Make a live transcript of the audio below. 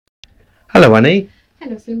Hello, Annie.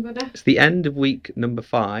 Hello, Simbada. It's the end of week number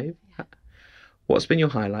 5. What's been your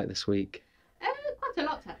highlight this week? Quite a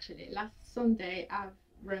lot actually. Last Sunday I've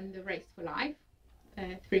run the Race for Life,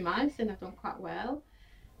 3 miles, and I've done quite well.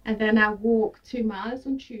 And then I walked 2 miles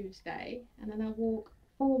on Tuesday, and then I walked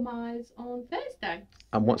 4 miles on Thursday.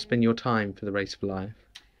 And So, what's been your time for the Race for Life?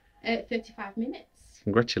 35 minutes.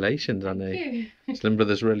 Congratulations, Thank Annie. you. Slim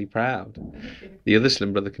Brother's really proud. Thank you. The other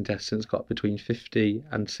Slim Brother contestants got between 50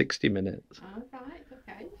 and 60 minutes. All right,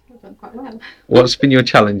 okay. I've done quite well. What's been your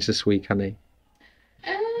challenge this week, Annie? Uh,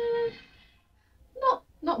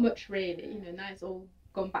 not much really. Now it's all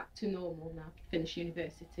gone back to normal now. Finished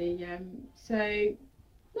university. So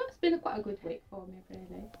no, it's been quite a good week for me,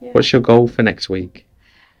 really. Yeah. What's your goal for next week?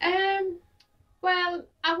 Well,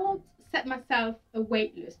 I won't set myself a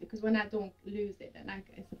weight loss because when I don't lose it, then I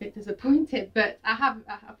get a bit disappointed. But I'm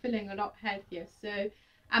feeling a lot healthier, so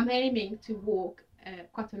I'm aiming to walk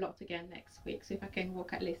quite a lot again next week. So if I can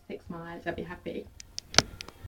walk at least 6 miles, I'll be happy.